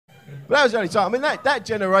But that was the only time. I mean, that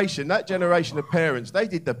generation of parents, they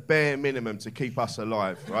did the bare minimum to keep us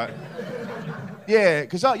alive, right? Yeah,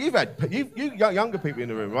 because you've had younger people in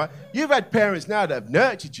the room, right? You've had parents now that have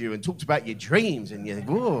nurtured you and talked about your dreams, and you think,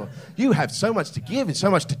 oh, you have so much to give and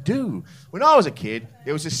so much to do. When I was a kid,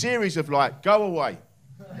 it was a series of like, go away.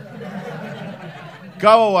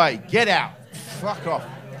 Go away, get out, fuck off.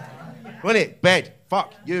 Wasn't it? Bed,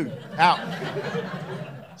 fuck you, out.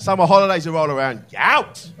 Summer holidays are all around,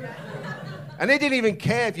 out. And they didn't even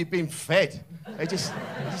care if you'd been fed. They just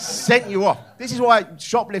sent you off. This is why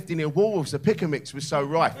shoplifting in Woolworths, the pick and mix, was so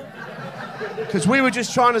rife. Because we were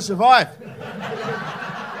just trying to survive.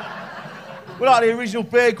 We're like the original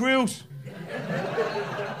Bear Grylls.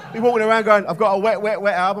 We walking around going, I've got a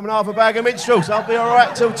wet album and half a bag of minstrels. I'll be all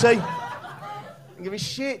right till tea. Didn't give a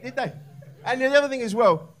shit, did they? And the other thing as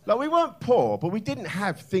well, like we weren't poor, but we didn't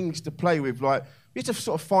have things to play with. Like we had to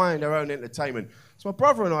sort of find our own entertainment. So my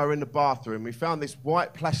brother and I were in the bathroom. We found this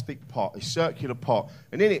white plastic pot, a circular pot,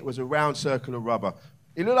 and in it was a round circle of rubber.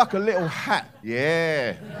 It looked like a little hat.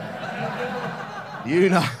 Yeah. You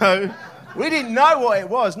know. We didn't know what it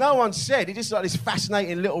was. No one said. It just like this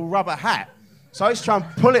fascinating little rubber hat. So I used to try and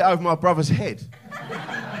pull it over my brother's head.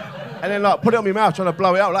 And then like put it on my mouth, trying to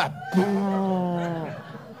blow it out like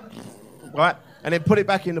right? And then put it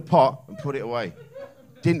back in the pot and put it away.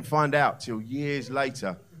 Didn't find out till years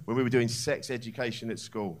later when we were doing sex education at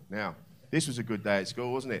school. Now, this was a good day at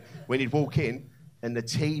school, wasn't it? When you'd walk in and the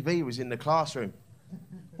TV was in the classroom.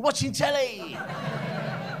 Watching telly!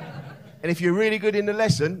 And if you're really good in the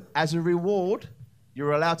lesson, as a reward,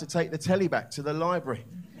 you're allowed to take the telly back to the library.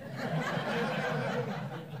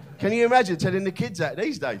 Can you imagine telling the kids that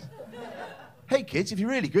these days? Hey kids, if you're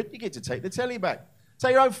really good, you get to take the telly back.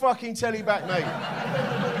 Take your own fucking telly back, mate.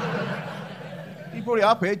 You brought it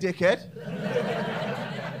up here, dickhead.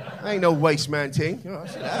 Ain't no waste man thing. Oh,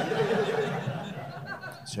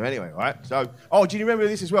 so anyway, right? So, do you remember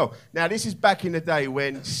this as well? Now, this is back in the day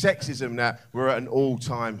when sexism now were at an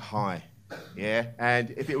all-time high. Yeah,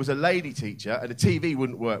 and if it was a lady teacher and the TV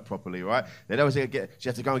wouldn't work properly, right? They'd always she had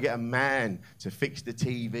to go and get a man to fix the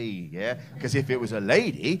TV, yeah? Because if it was a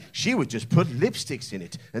lady, she would just put lipsticks in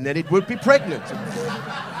it and then it would be pregnant.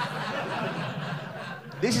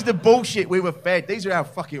 This is the bullshit we were fed. These are our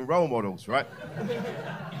fucking role models, right?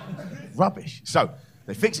 Rubbish. So,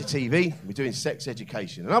 they fix the TV, we're doing sex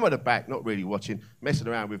education. And I'm at the back, not really watching, messing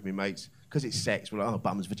around with my mates, because it's sex. We're like, oh,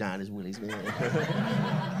 bums, vaginas, willies.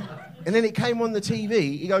 And then it came on the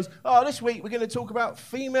TV. He goes, this week we're going to talk about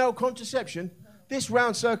female contraception. This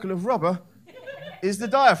round circle of rubber is the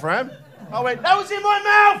diaphragm. I went, that was in my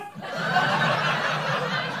mouth!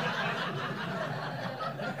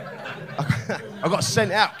 I got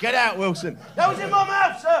sent out. Get out, Wilson. That was in my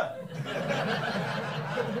mouth, sir!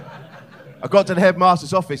 I got to the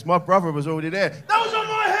headmaster's office. My brother was already there. That was on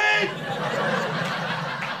my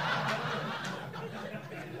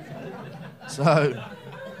head!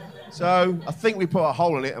 So I think we put a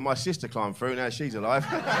hole in it and my sister climbed through. Now she's alive.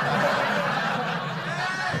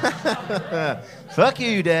 Fuck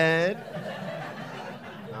you, Dad.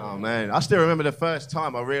 Oh, man. I still remember the first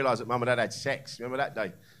time I realised that Mum and Dad had sex. Remember that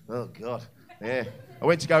day? Oh, God. Yeah. I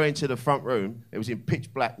went to go into the front room. It was in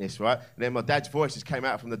pitch blackness, right? And then my dad's voice just came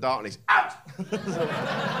out from the darkness. Out!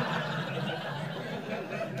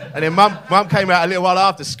 And then Mum came out a little while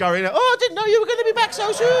after, scurrying out. Oh, I didn't know you were going to be back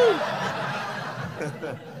so soon.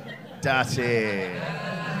 Dirty.